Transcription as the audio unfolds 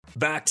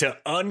Back to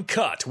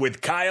Uncut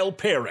with Kyle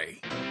Perry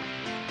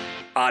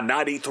on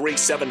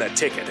 93.7 The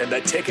Ticket and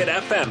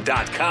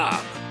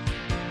theticketfm.com.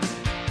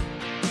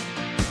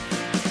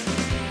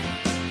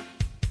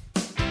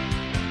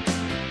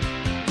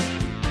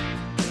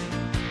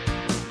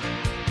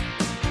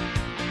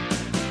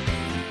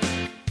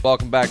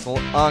 Welcome back to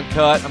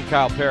Uncut. I'm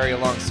Kyle Perry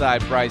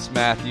alongside Bryce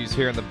Matthews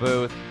here in the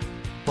booth.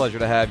 Pleasure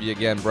to have you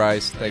again,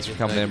 Bryce. Thanks for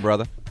coming in,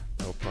 brother.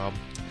 No problem.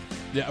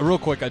 Yeah, real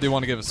quick, I do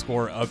want to give a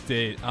score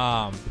update.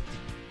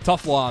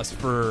 Tough loss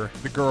for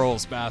the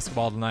girls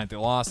basketball tonight. They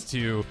lost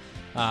to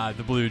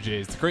the Blue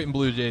Jays, the Creighton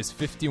Blue Jays,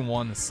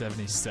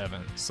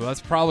 51-77. So that's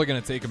probably going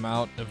to take them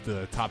out of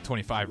the top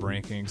 25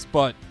 rankings,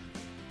 but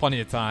plenty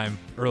of time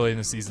early in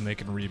the season they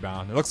can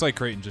rebound. It looks like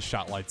Creighton just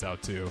shot lights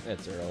out too.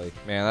 It's early.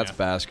 Man, that's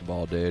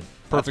basketball, dude.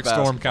 Perfect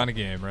storm kind of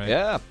game, right?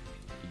 Yeah.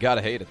 You got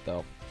to hate it,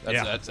 though.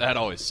 Yeah. That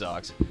always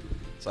sucks.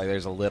 It's like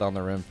there's a lid on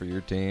the rim for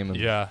your team. And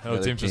yeah, the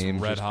other team's just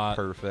red just hot.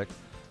 Perfect.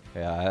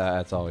 Yeah,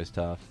 that's always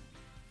tough.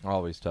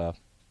 Always tough.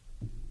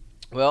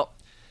 Well,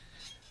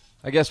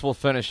 I guess we'll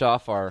finish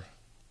off our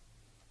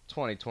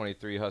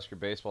 2023 Husker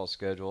baseball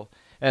schedule.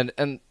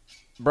 And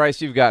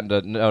Bryce, you've gotten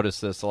to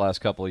notice this the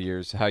last couple of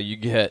years, how you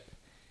get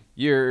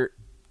you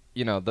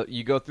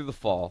go through the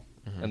fall,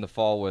 and the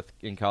fall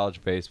in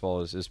college baseball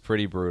is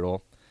pretty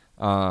brutal.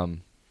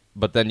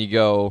 But then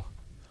you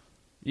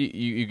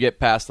get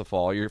past the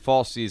fall. Your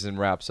fall season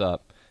wraps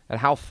up, and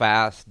how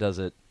fast does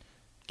it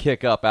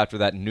kick up after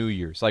that New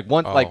Year's?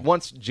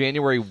 Once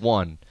January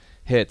 1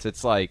 hits,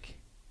 it's like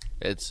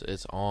it's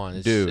on.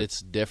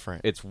 It's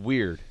different. It's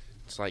weird.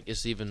 It's like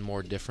it's even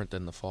more different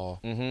than the fall.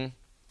 Mm-hmm.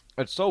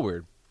 It's so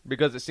weird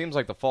because it seems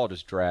like the fall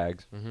just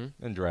drags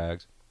and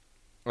drags,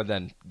 and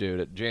then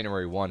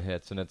January 1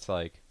 hits, and it's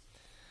like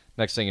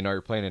next thing you know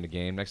you're playing in a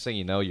game. Next thing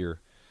you know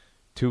you're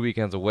 2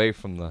 weekends away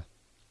from the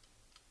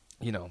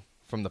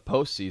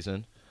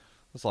postseason.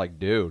 It's like,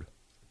 dude,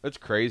 it's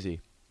crazy.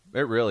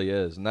 It really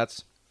is, and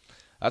that's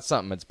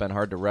something that's been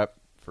hard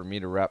for me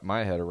to wrap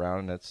my head around.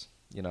 And it's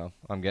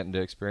I'm getting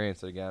to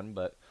experience it again,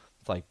 but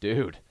it's like,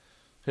 dude,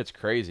 it's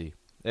crazy.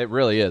 It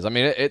really is. I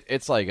mean,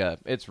 it's like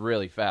it's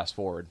really fast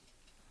forward.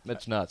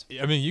 It's nuts.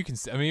 I mean, you can.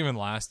 I mean, even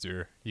last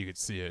year you could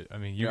see it. I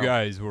mean, you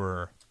guys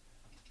were.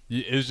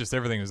 It was just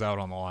everything was out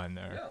on the line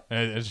there,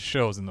 and it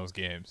shows in those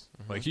games.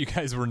 Like you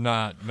guys were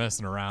not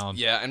messing around.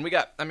 Yeah, and we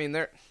got a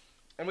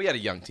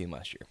young team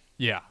last year.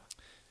 Yeah,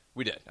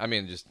 we did. I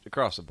mean, just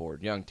across the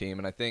board, young team,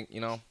 and I think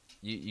you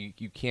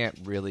can't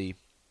really.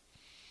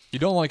 You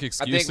don't like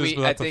excuses.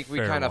 I think we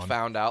kind of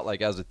found out,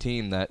 like as a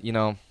team, that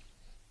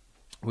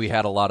we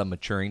had a lot of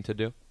maturing to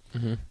do.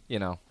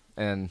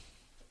 And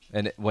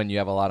when you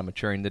have a lot of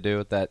maturing to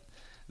do, that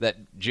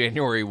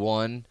January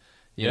 1.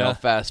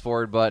 Fast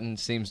forward button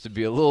seems to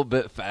be a little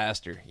bit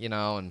faster,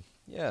 and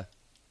it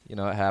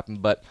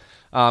happened. But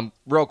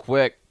real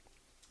quick,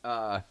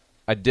 I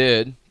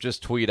did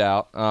just tweet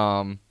out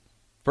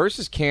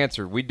versus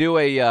cancer. We do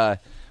a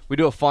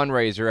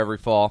fundraiser every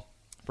fall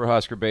for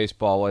Husker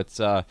baseball. We're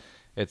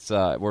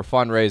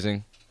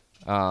fundraising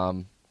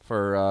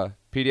for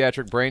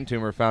pediatric brain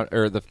tumor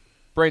the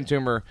brain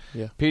tumor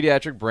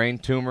pediatric brain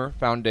tumor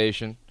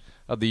foundation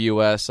of the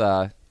U.S.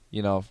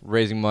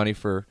 Raising money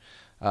for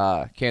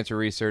cancer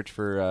research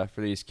for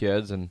these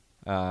kids, and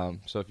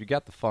so if you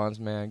got the funds,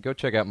 man, go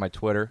check out my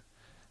Twitter.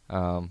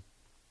 I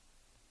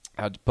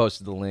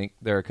posted the link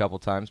there a couple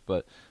times,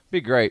 but it'd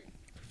be great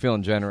if you're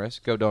feeling generous.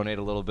 Go donate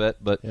a little bit,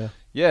 but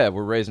yeah,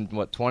 we're raising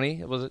what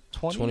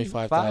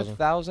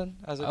 25,000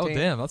 as a team. Oh,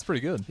 damn, that's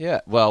pretty good.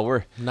 Yeah, well,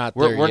 we're not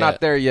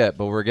there yet,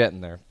 but we're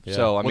getting there. Yeah.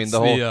 So I mean,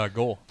 the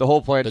goal? The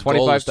whole plan,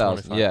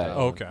 25,000. Yeah.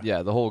 Oh, okay.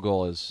 Yeah, the whole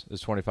goal is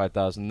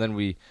 25,000. Then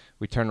we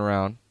turn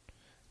around.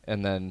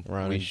 And then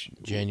around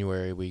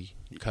January, we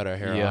cut our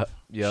hair off,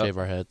 shave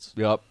our heads.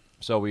 Yep.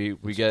 So we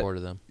get supported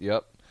them.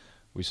 Yep.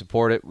 We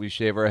support it. We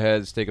shave our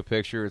heads, take a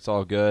picture. It's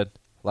all good.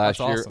 Last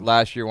year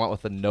went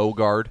with a no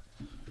guard.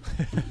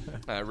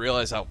 I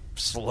realized how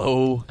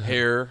slow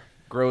hair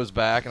grows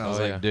back, and I was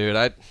like, dude,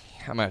 I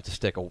might have to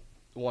stick a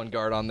one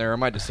guard on there. I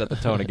might just set the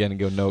tone again and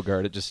go no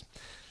guard. It just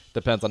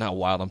depends on how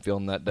wild I'm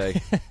feeling that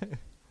day.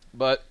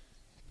 But.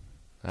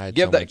 I had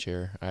so much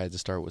hair. I had to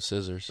start with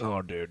scissors.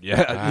 Oh, dude,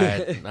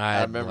 yeah.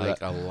 I remember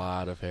like a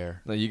lot of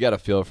hair. No, you got to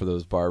feel for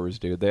those barbers,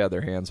 dude. They had their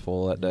hands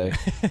full that day.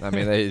 I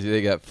mean,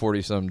 they got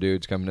 40-some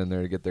dudes coming in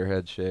there to get their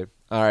heads shaved.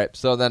 All right,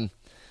 so then,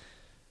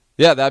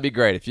 yeah, that'd be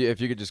great.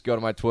 If you could just go to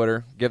my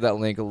Twitter, give that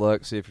link a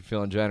look, see if you're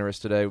feeling generous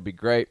today, would be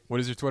great. What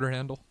is your Twitter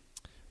handle?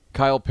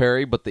 Kyle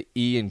Perry, but the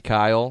E in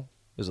Kyle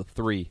is a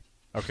 3.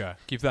 Okay,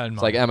 keep that in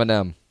mind. It's like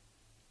Eminem,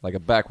 like a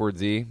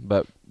backwards E,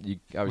 but you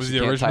obviously was the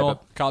can't original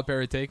type it. Kyle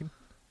Perry taken?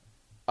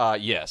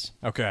 Yes.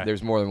 Okay.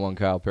 There's more than one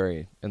Kyle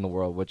Perry in the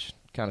world, which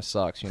kind of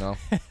sucks,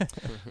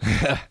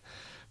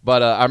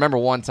 But I remember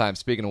one time,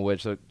 speaking of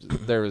which,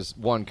 there was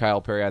one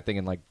Kyle Perry, I think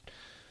in like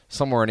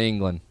somewhere in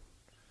England,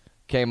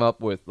 came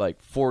up with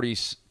like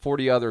 40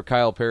 other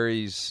Kyle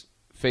Perry's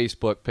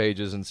Facebook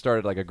pages and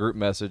started like a group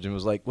message and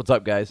was like, "What's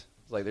up, guys?"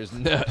 It's like, there's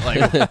no,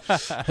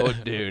 like, oh,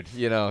 dude,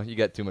 you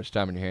got too much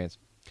time in your hands.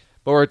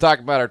 But we're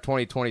talking about our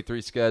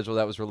 2023 schedule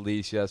that was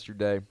released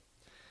yesterday.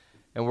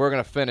 And we're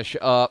going to finish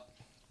up.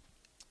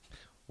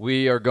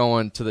 We are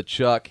going to the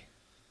Chuck,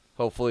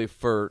 hopefully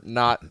for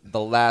not the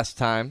last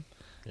time.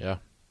 Yeah.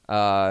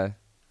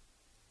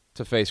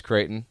 To face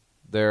Creighton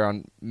there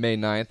on May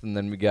 9th. And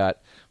then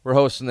we're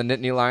hosting the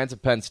Nittany Lions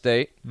at Penn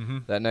State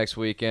that next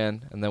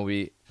weekend. And then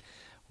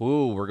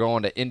we're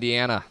going to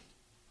Indiana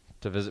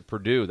to visit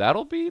Purdue.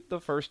 That'll be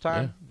the first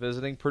time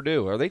visiting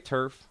Purdue. Are they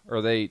turf or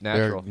are they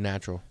natural? They're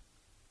natural.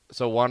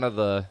 So one of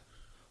the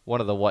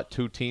what,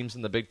 2 teams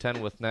in the Big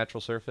Ten with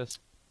natural surface?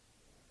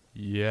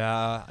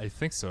 Yeah, I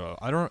think so.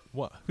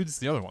 Who's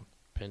the other one?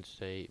 Penn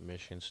State,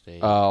 Michigan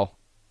State. Oh,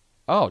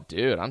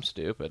 dude, I'm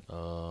stupid.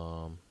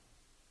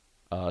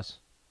 Us.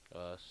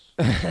 Well,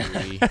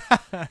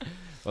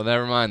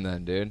 never mind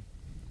then, dude.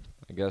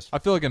 I guess. I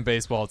feel like in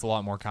baseball it's a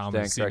lot more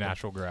common to see correct.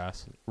 natural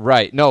grass.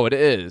 Right. No, it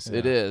is. Yeah.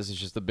 It is. It's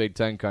just the Big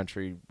Ten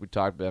country we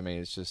talked about. I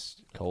mean, it's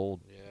just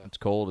cold. Yeah. It's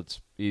cold. It's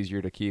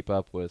easier to keep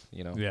up with,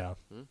 Yeah.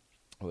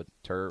 with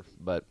turf.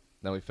 But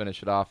then we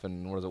finish it off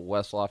in, what is it,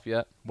 West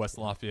Lafayette? West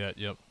Lafayette,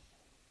 yep.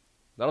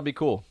 That'll be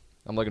cool.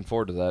 I'm looking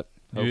forward to that.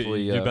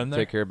 Hopefully, you been there?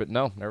 Take care of it.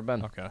 No, never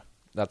been. Okay.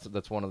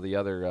 That's one of the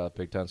other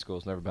Big Ten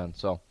schools. Never been.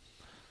 So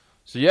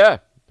yeah,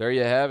 there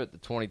you have it. The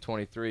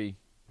 2023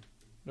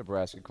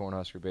 Nebraska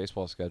Cornhusker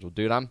baseball schedule,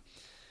 dude. I'm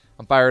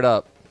fired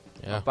up.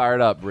 Yeah. I'm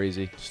fired up,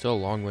 Breezy. Still a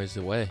long ways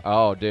away.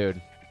 Oh,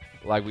 dude.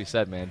 Like we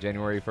said, man,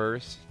 January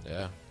 1st.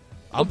 Yeah.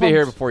 I'll be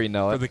here before you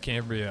know for it. the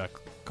Cambria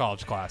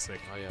College Classic.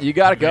 Oh, yeah. You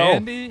gotta go.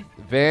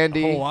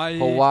 Vandy,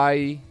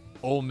 Hawaii,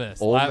 Ole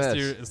Miss. Ole Last Miss.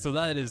 year, so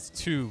that is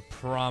 2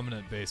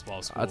 prominent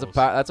baseball schools.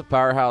 That's a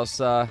powerhouse.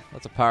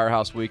 That's a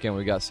powerhouse weekend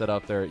we got set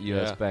up there at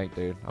US Yeah. Bank,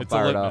 dude. I'm It's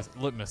fired a up.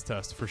 litmus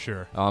test for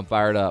sure. Oh, I'm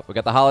fired up. We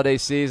got the holiday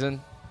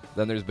season,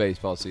 then there's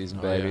baseball season,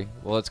 Oh, baby. yeah.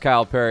 Well, it's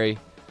Kyle Perry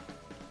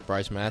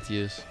Bryce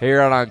Matthews.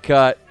 here on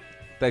Uncut.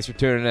 Thanks for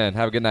tuning in.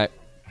 Have a good night.